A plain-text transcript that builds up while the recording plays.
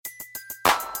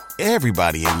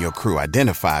Everybody in your crew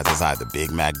identifies as either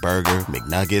Big Mac Burger,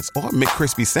 McNuggets, or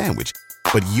McCrispy Sandwich.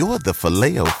 But you're the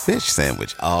Filet-O-Fish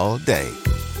Sandwich all day.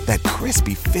 That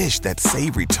crispy fish, that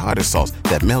savory tartar sauce,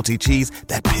 that melty cheese,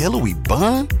 that pillowy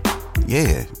bun.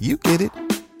 Yeah, you get it.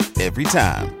 Every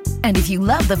time. And if you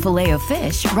love the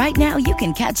Filet-O-Fish, right now you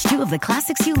can catch two of the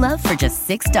classics you love for just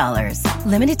 $6.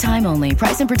 Limited time only.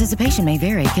 Price and participation may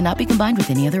vary. Cannot be combined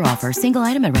with any other offer. Single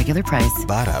item at regular price.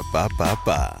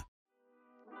 Ba-da-ba-ba-ba.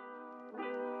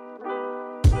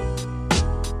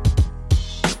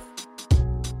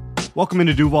 Welcome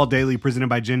into Duval Daily, presented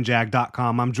by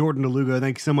GenJag.com. I'm Jordan DeLugo.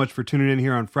 Thank you so much for tuning in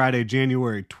here on Friday,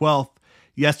 January 12th.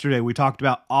 Yesterday, we talked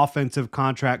about offensive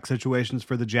contract situations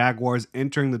for the Jaguars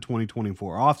entering the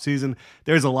 2024 offseason.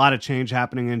 There's a lot of change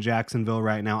happening in Jacksonville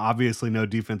right now. Obviously, no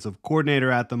defensive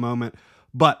coordinator at the moment.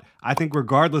 But I think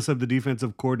regardless of the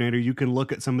defensive coordinator, you can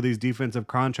look at some of these defensive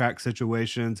contract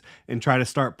situations and try to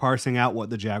start parsing out what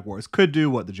the Jaguars could do,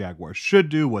 what the Jaguars should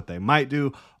do, what they might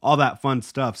do, all that fun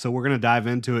stuff. So we're going to dive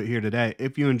into it here today.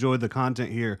 If you enjoyed the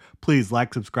content here, please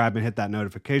like, subscribe, and hit that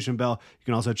notification bell. You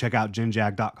can also check out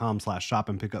genjag.com/shop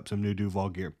and pick up some new Duval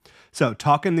gear. So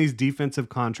talking these defensive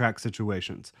contract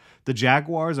situations, the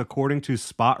Jaguars, according to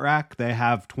SpotRack, they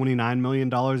have $29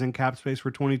 million in cap space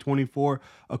for 2024.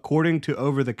 According to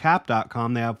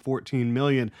overthecap.com, they have $14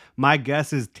 million. My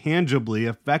guess is tangibly,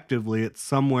 effectively, it's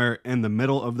somewhere in the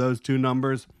middle of those two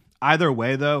numbers. Either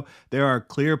way, though, there are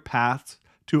clear paths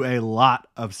to a lot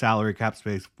of salary cap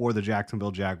space for the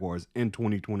Jacksonville Jaguars in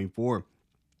 2024.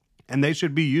 And they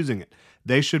should be using it.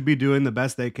 They should be doing the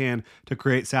best they can to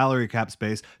create salary cap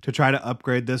space to try to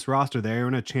upgrade this roster. They're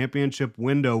in a championship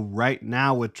window right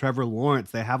now with Trevor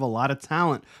Lawrence. They have a lot of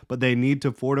talent, but they need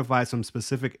to fortify some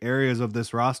specific areas of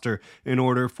this roster in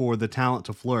order for the talent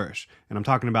to flourish. And I'm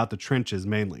talking about the trenches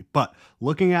mainly. But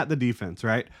looking at the defense,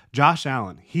 right? Josh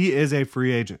Allen, he is a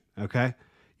free agent, okay?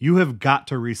 You have got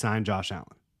to re-sign Josh Allen.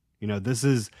 You know, this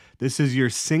is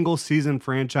your single season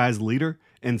franchise leader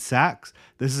in sacks.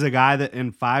 This is a guy that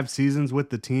in 5 seasons with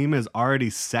the team is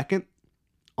already second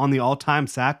on the all-time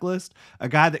sack list, a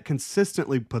guy that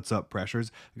consistently puts up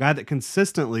pressures, a guy that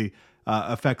consistently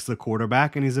affects the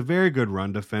quarterback, and he's a very good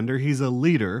run defender. He's a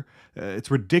leader. It's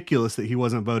ridiculous that he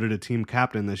wasn't voted a team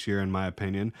captain this year, in my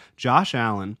opinion. Josh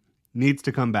Allen needs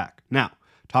to come back. Now,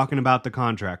 talking about the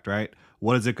contract, right?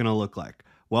 What is it going to look like?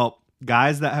 Well,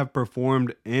 guys that have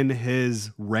performed in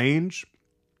his range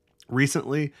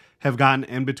recently have gotten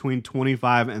in between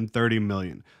 25 and 30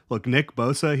 million. Look, Nick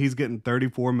Bosa, he's getting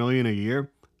 34 million a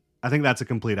year. I think that's a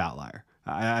complete outlier.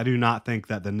 I do not think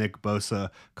that the Nick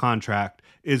Bosa contract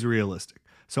is realistic.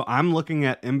 So I'm looking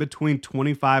at in between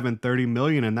 25 and 30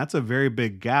 million, and that's a very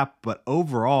big gap. But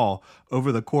overall,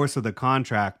 over the course of the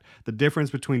contract, the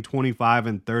difference between 25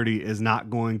 and 30 is not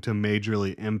going to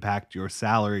majorly impact your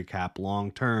salary cap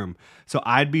long term. So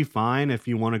I'd be fine if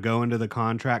you want to go into the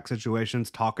contract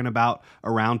situations talking about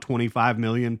around 25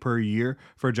 million per year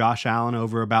for Josh Allen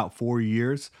over about 4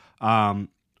 years.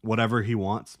 Whatever he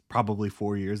wants, probably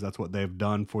 4 years. That's what they've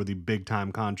done for the big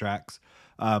time contracts.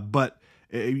 But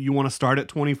you want to start at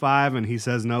 25 and he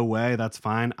says no way, that's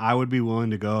fine. I would be willing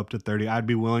to go up to 30. I'd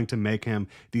be willing to make him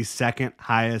the second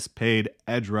highest paid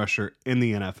edge rusher in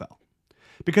the NFL.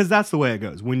 Because that's the way it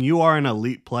goes. When you are an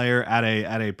elite player at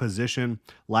a position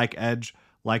like edge,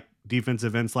 like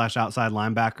defensive end / outside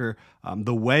linebacker,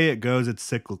 the way it goes, it's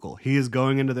cyclical. He is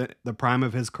going into the prime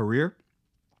of his career.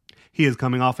 He is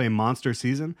coming off a monster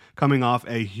season, coming off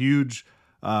a huge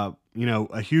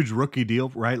rookie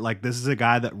deal, right? Like, this is a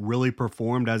guy that really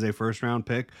performed as a first round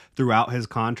pick throughout his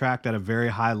contract at a very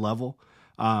high level.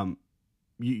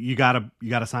 You gotta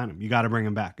sign him. You gotta bring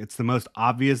him back. It's the most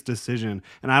obvious decision.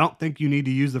 And I don't think you need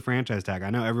to use the franchise tag. I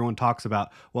know everyone talks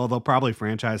about, well, they'll probably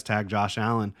franchise tag Josh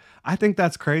Allen. I think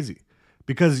that's crazy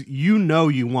because you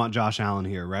want Josh Allen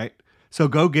here, right? So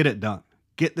go get it done.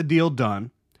 Get the deal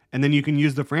done. And then you can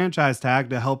use the franchise tag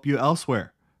to help you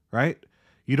elsewhere, right?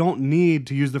 You don't need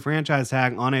to use the franchise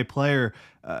tag on a player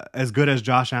as good as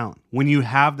Josh Allen when you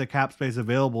have the cap space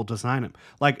available to sign him.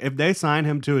 Like, if they sign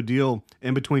him to a deal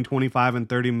in between 25 and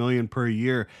 30 million per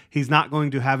year, he's not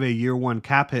going to have a year one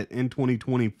cap hit in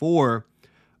 2024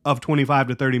 of 25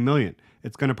 to 30 million.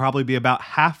 It's going to probably be about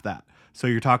half that. So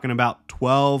you're talking about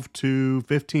 $12 to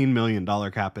 $15 million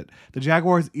cap hit. The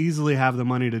Jaguars easily have the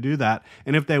money to do that.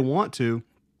 And if they want to,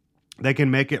 they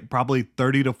can make it probably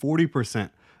 30 to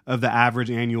 40% of the average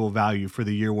annual value for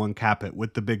the year one cap hit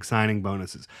with the big signing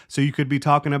bonuses. So you could be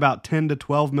talking about $10 to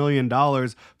 $12 million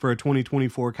for a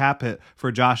 2024 cap hit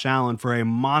for Josh Allen for a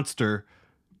monster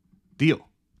deal.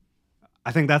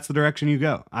 I think that's the direction you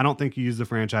go. I don't think you use the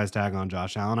franchise tag on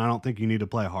Josh Allen. I don't think you need to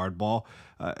play hardball.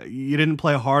 You didn't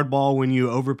play hardball when you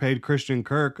overpaid Christian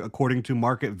Kirk according to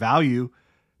market value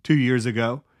 2 years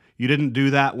ago. You didn't do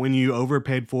that when you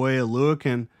overpaid Foye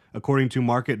Oluokun according to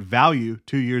market value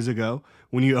 2 years ago,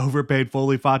 when you overpaid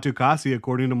Foley Fatukasi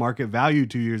according to market value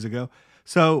 2 years ago.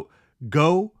 So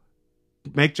go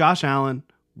make Josh Allen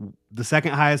the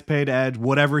second highest paid edge,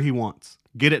 whatever he wants.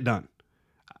 Get it done.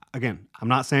 Again, I'm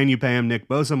not saying you pay him Nick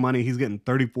Bosa money. He's getting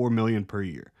 $34 million per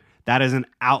year. That is an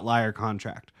outlier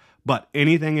contract. But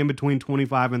anything in between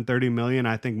 $25 and $30 million,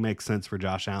 I think makes sense for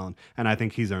Josh Allen, and I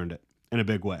think he's earned it in a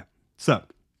big way. So,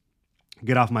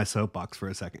 get off my soapbox for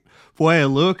a second. Foye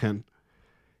Oluokun,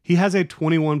 he has a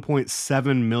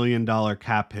 $21.7 million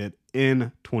cap hit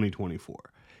in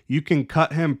 2024. You can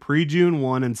cut him pre-June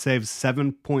 1 and save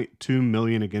 $7.2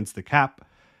 million against the cap.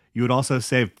 You would also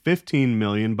save $15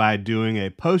 million by doing a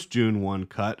post-June 1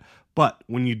 cut, but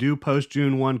when you do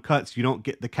post-June 1 cuts, you don't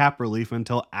get the cap relief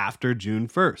until after June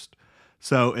 1st.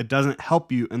 So it doesn't help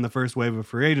you in the first wave of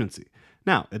free agency.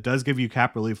 Now, it does give you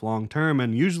cap relief long term,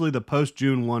 and usually the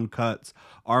post-June 1 cuts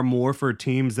are more for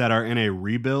teams that are in a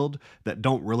rebuild that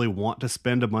don't really want to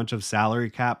spend a bunch of salary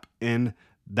cap in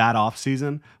that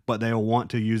offseason, but they'll want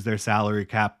to use their salary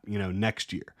cap,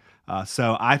 next year.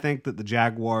 So I think that the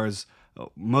Jaguars,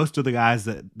 most of the guys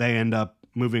that they end up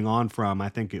moving on from, I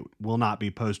think it will not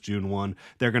be post-June 1.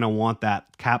 They're going to want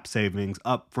that cap savings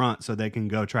up front so they can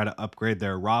go try to upgrade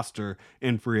their roster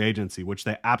in free agency, which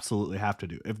they absolutely have to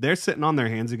do. If they're sitting on their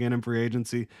hands again in free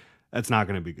agency, that's not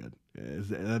going to be good.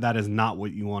 That is not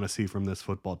what you want to see from this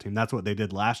football team. That's what they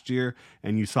did last year,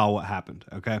 and you saw what happened,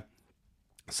 okay?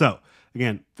 So,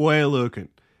 again, Foye Oluokun,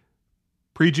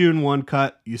 pre-June 1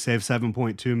 cut, you save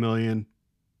 $7.2 million.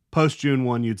 Post-June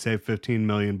 1, you'd save $15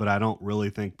 million, but I don't really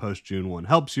think post-June 1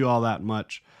 helps you all that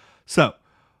much. So,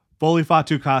 Foley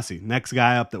Fatukasi, next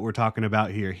guy up that we're talking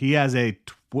about here, he has a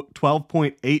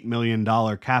 $12.8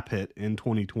 million cap hit in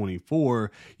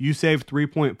 2024. You save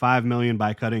 $3.5 million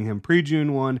by cutting him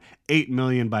pre-June 1, $8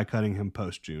 million by cutting him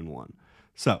post-June 1.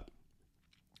 So,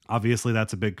 obviously,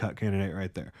 that's a big cut candidate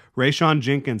right there. Rayshawn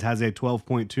Jenkins has a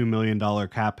 $12.2 million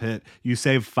cap hit. You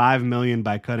save $5 million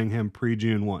by cutting him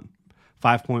pre-June 1.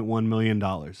 $5.1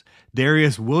 million.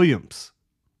 Darius Williams,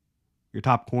 your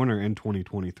top corner in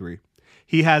 2023.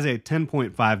 He has a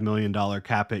 $10.5 million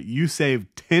cap hit. You save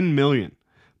 $10 million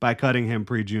by cutting him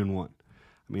pre-June 1.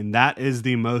 I mean, that is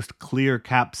the most clear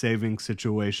cap saving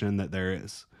situation that there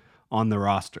is on the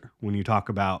roster. When you talk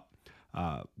about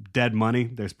dead money,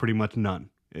 there's pretty much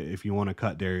none if you want to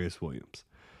cut Darius Williams.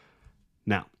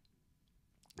 Now,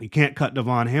 you can't cut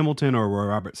Devon Hamilton or Roy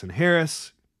Robertson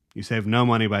Harris. You save no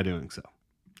money by doing so.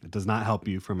 It does not help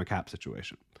you from a cap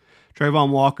situation. Trayvon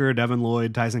Walker, Devin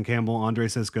Lloyd, Tyson Campbell, Andre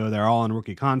Sisco, they're all on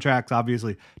rookie contracts.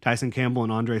 Obviously, Tyson Campbell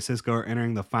and Andre Sisco are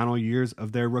entering the final years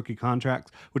of their rookie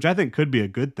contracts, which I think could be a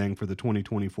good thing for the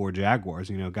 2024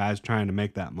 Jaguars, guys trying to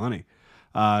make that money.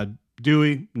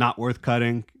 Dewey, not worth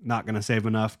cutting, not going to save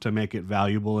enough to make it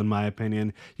valuable, in my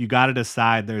opinion. You got to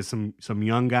decide. There's some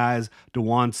young guys,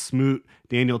 DeJuan Smoot,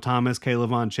 Daniel Thomas,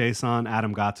 Kaylavon Chason,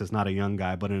 Adam Gotts is not a young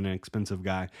guy, but an expensive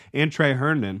guy, and Trey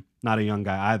Herndon, not a young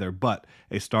guy either, but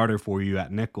a starter for you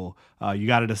at nickel. You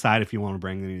got to decide if you want to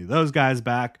bring any of those guys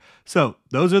back. So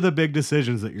those are the big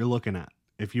decisions that you're looking at.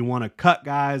 If you want to cut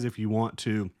guys, if you want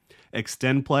to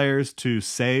extend players to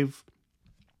save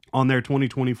on their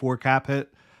 2024 cap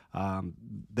hit,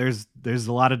 there's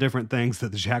a lot of different things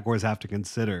that the Jaguars have to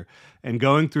consider. And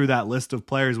going through that list of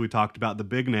players we talked about, the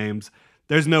big names,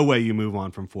 there's no way you move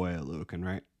on from Foye Oluokun,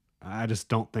 right? I just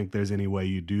don't think there's any way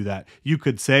you do that. You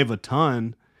could save a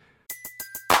ton.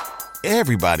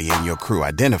 Everybody in your crew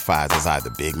identifies as either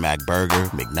Big Mac Burger,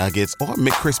 McNuggets, or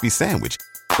McCrispy Sandwich.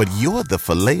 But you're the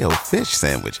Filet-O-Fish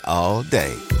Sandwich all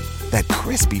day. That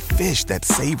crispy fish, that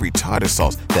savory tartar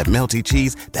sauce, that melty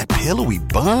cheese, that pillowy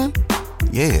bun.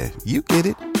 Yeah, you get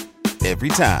it. Every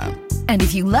time. And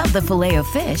if you love the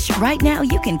Filet-O-Fish, right now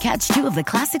you can catch two of the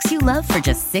classics you love for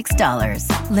just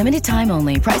 $6. Limited time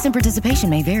only. Price and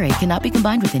participation may vary. Cannot be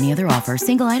combined with any other offer.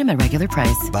 Single item at regular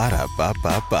price.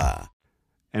 Ba-da-ba-ba-ba.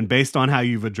 And based on how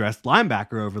you've addressed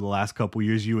linebacker over the last couple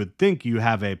years, you would think you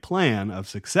have a plan of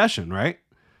succession, right?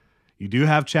 You do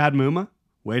have Chad Muma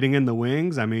waiting in the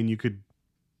wings. I mean, you could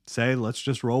say, let's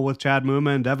just roll with Chad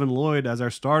Muma and Devin Lloyd as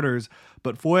our starters.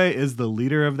 But Foye is the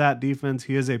leader of that defense.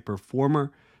 He is a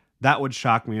performer. That would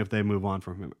shock me if they move on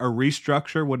from him. A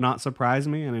restructure would not surprise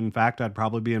me. And in fact, I'd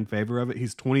probably be in favor of it.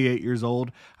 He's 28 years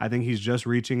old. I think he's just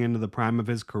reaching into the prime of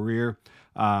his career.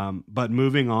 But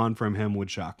moving on from him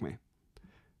would shock me.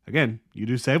 Again, you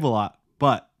do save a lot,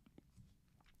 but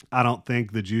I don't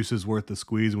think the juice is worth the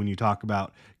squeeze when you talk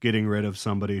about getting rid of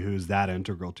somebody who's that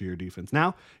integral to your defense.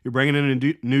 Now, you're bringing in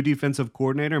a new defensive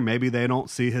coordinator. Maybe they don't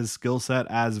see his skill set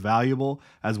as valuable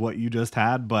as what you just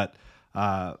had, but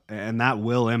and that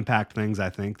will impact things, I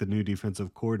think, the new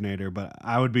defensive coordinator, but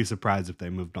I would be surprised if they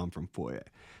moved on from Foye.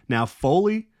 Now,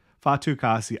 Foley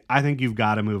Fatukasi, I think you've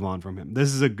got to move on from him.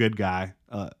 This is a good guy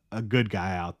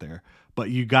out there, but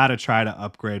you got to try to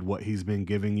upgrade what he's been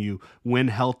giving you. When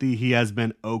healthy, he has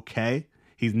been okay.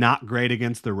 He's not great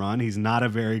against the run. He's not a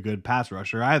very good pass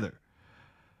rusher either,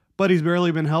 but he's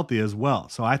barely been healthy as well.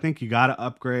 So I think you got to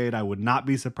upgrade. I would not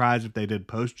be surprised if they did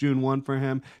post June 1 for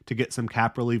him to get some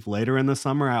cap relief later in the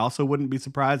summer. I also wouldn't be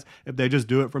surprised if they just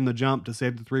do it from the jump to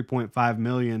save the $3.5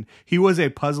 million. He was a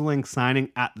puzzling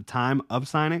signing at the time of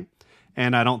signing,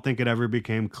 and I don't think it ever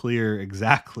became clear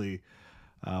exactly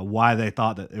why they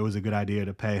thought that it was a good idea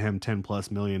to pay him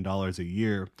 $10+ million a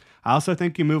year. I also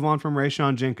think you move on from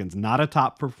Rayshawn Jenkins, not a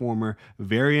top performer,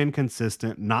 very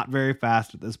inconsistent, not very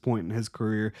fast at this point in his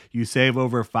career. You save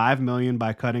over $5 million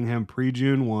by cutting him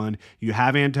pre-June 1. You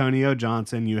have Antonio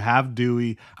Johnson, you have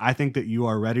Dewey. I think that you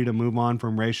are ready to move on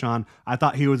from Rayshawn. I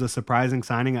thought he was a surprising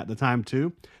signing at the time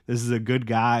too. This is a good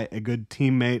guy, a good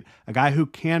teammate, a guy who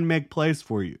can make plays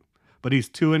for you. But he's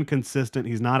too inconsistent.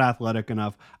 He's not athletic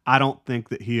enough. I don't think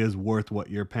that he is worth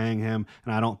what you're paying him,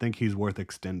 and I don't think he's worth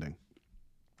extending.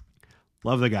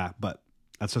 Love the guy, but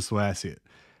that's just the way I see it.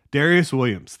 Darius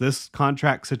Williams, this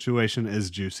contract situation is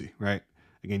juicy, right?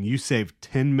 Again, you save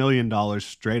 $10 million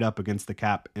straight up against the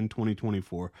cap in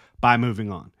 2024 by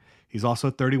moving on. He's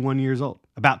also 31 years old,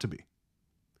 about to be.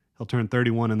 He'll turn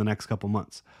 31 in the next couple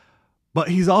months. But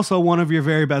he's also one of your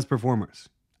very best performers.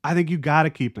 I think you got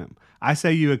to keep him. I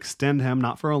say you extend him,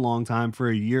 not for a long time, for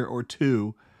a year or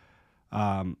two,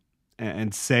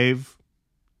 and save.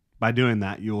 By doing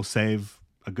that, you will save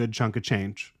a good chunk of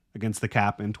change against the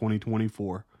cap in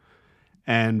 2024.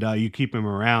 And you keep him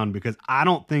around because I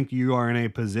don't think you are in a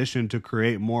position to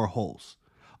create more holes.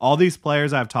 All these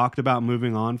players I've talked about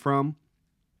moving on from,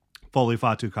 Foley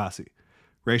Fatukasi,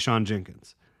 Rayshawn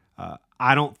Jenkins,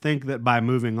 I don't think that by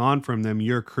moving on from them,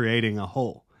 you're creating a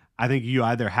hole. I think you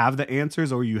either have the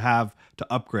answers or you have to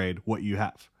upgrade what you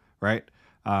have, right?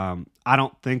 I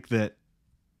don't think that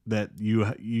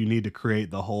you need to create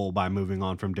the hole by moving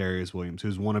on from Darius Williams,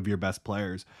 who's one of your best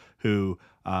players, who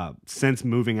since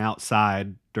moving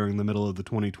outside during the middle of the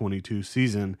 2022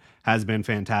 season has been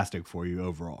fantastic for you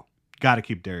overall. Got to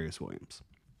keep Darius Williams.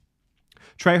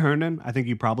 Trey Herndon, I think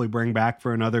you probably bring back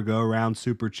for another go-around,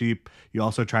 super cheap. You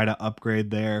also try to upgrade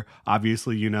there.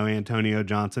 Obviously, you know Antonio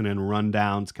Johnson and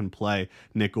rundowns can play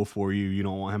nickel for you. You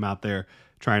don't want him out there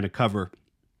trying to cover.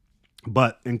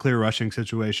 But in clear rushing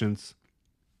situations,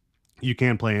 you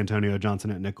can play Antonio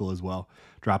Johnson at nickel as well.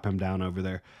 Drop him down over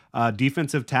there.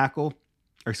 Defensive tackle,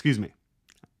 I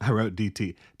wrote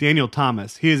DT. Daniel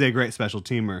Thomas, he is a great special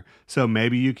teamer. So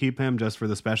maybe you keep him just for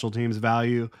the special teams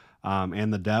value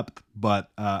and the depth. But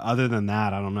other than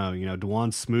that, I don't know. You know,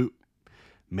 DeJuan Smoot,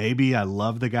 maybe. I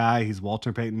love the guy. He's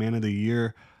Walter Payton Man of the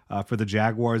Year for the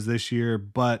Jaguars this year.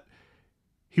 But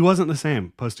he wasn't the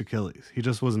same post-Achilles. He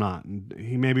just was not. And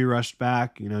he maybe rushed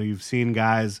back. You know, you've seen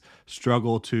guys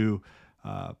struggle to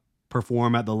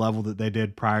perform at the level that they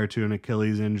did prior to an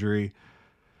Achilles injury.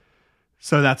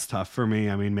 So that's tough for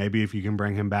me. I mean, maybe if you can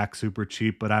bring him back super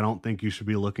cheap, but I don't think you should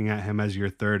be looking at him as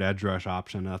your third edge rush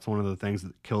option. That's one of the things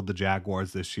that killed the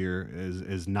Jaguars this year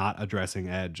is not addressing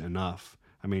edge enough.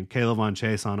 I mean, Caleb Von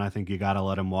Chason, I think you got to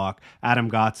let him walk. Adam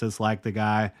Gotts is like the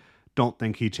guy. Don't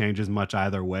think he changes much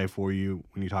either way for you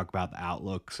when you talk about the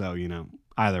outlook. So, you know,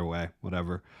 either way,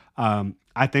 whatever.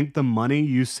 I think the money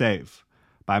you save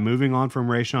by moving on from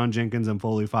Rayshawn Jenkins and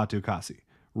Foley Fatukasi,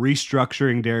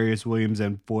 restructuring Darius Williams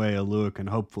and Foye Oluokun,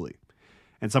 hopefully,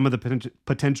 and some of the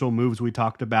potential moves we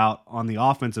talked about on the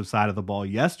offensive side of the ball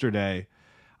yesterday,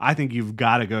 I think you've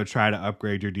got to go try to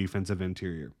upgrade your defensive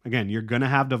interior. Again, you're going to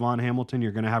have Devon Hamilton.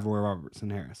 You're going to have Roy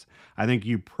Robertson-Harris. I think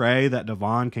you pray that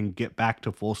Devon can get back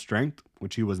to full strength,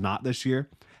 which he was not this year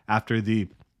after the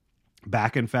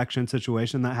back infection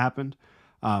situation that happened.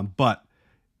 But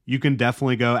you can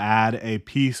definitely go add a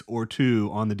piece or two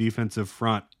on the defensive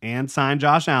front and sign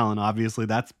Josh Allen. Obviously,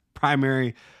 that's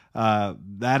primary.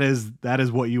 That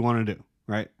is what you want to do,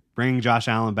 right? Bringing Josh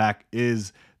Allen back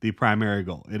is the primary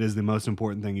goal. It is the most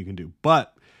important thing you can do.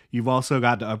 But you've also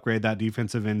got to upgrade that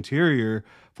defensive interior.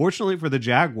 Fortunately for the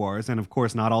Jaguars, and of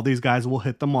course, not all these guys will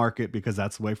hit the market because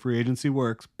that's the way free agency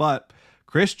works, but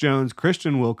Chris Jones,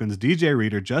 Christian Wilkins, DJ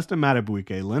Reader, Justin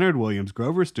Madubuike, Leonard Williams,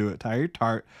 Grover Stewart, Tyre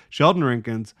Tart, Sheldon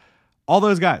Rankins, all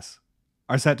those guys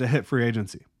are set to hit free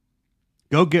agency.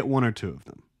 Go get one or two of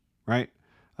them, right?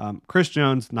 Chris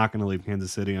Jones, not going to leave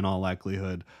Kansas City in all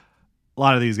likelihood. A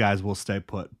lot of these guys will stay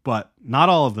put, but not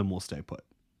all of them will stay put.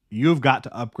 You've got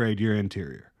to upgrade your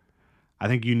interior. I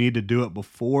think you need to do it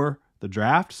before the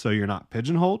draft so you're not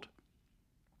pigeonholed.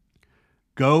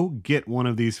 Go get one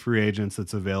of these free agents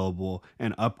that's available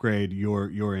and upgrade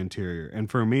your interior. And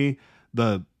for me,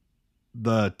 the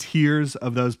tiers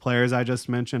of those players I just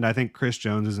mentioned, I think Chris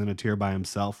Jones is in a tier by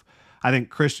himself. I think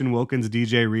Christian Wilkins,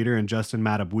 DJ Reader, and Justin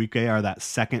Madubuike are that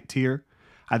second tier.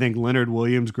 I think Leonard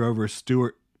Williams, Grover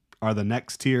Stewart are the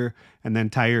next tier, and then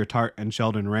Tyre Tart and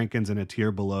Sheldon Rankins in a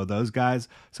tier below those guys.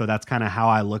 So that's kind of how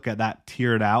I look at that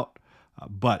tiered out.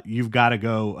 But you've got to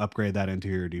go upgrade that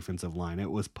interior defensive line.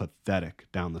 It was pathetic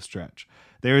down the stretch.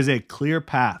 There is a clear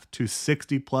path to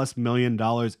 $60+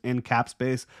 million in cap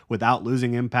space without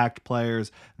losing impact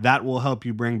players. That will help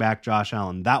you bring back Josh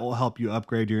Allen. That will help you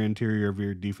upgrade your interior of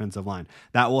your defensive line.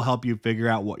 That will help you figure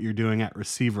out what you're doing at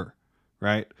receiver,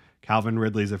 right? Calvin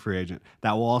Ridley's a free agent.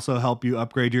 That will also help you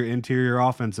upgrade your interior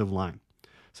offensive line.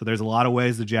 So there's a lot of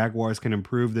ways the Jaguars can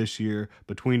improve this year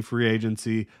between free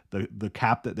agency, the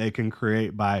cap that they can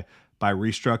create by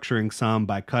restructuring some,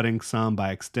 by cutting some,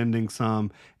 by extending some,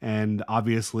 and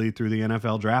obviously through the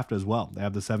NFL draft as well. They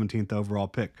have the 17th overall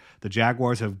pick. The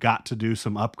Jaguars have got to do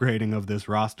some upgrading of this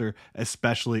roster,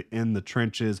 especially in the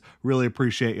trenches. Really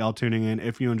appreciate y'all tuning in.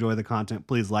 If you enjoy the content,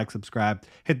 please like, subscribe,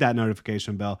 hit that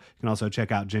notification bell. You can also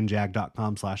check out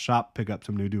genjag.com/shop, pick up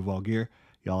some new Duval gear.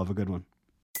 Y'all have a good one.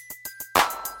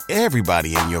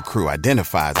 Everybody in your crew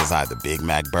identifies as either Big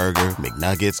Mac Burger,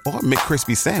 McNuggets, or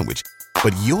McCrispy Sandwich.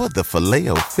 But you're the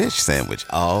Filet-O-Fish Sandwich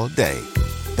all day.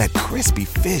 That crispy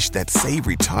fish, that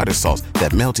savory tartar sauce,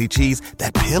 that melty cheese,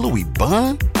 that pillowy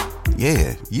bun.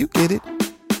 Yeah, you get it.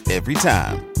 Every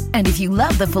time. And if you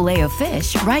love the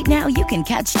Filet-O-Fish, right now you can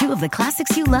catch two of the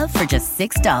classics you love for just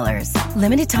 $6.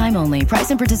 Limited time only. Price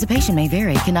and participation may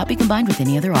vary. Cannot be combined with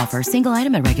any other offer. Single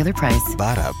item at regular price.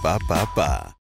 Ba-da-ba-ba-ba.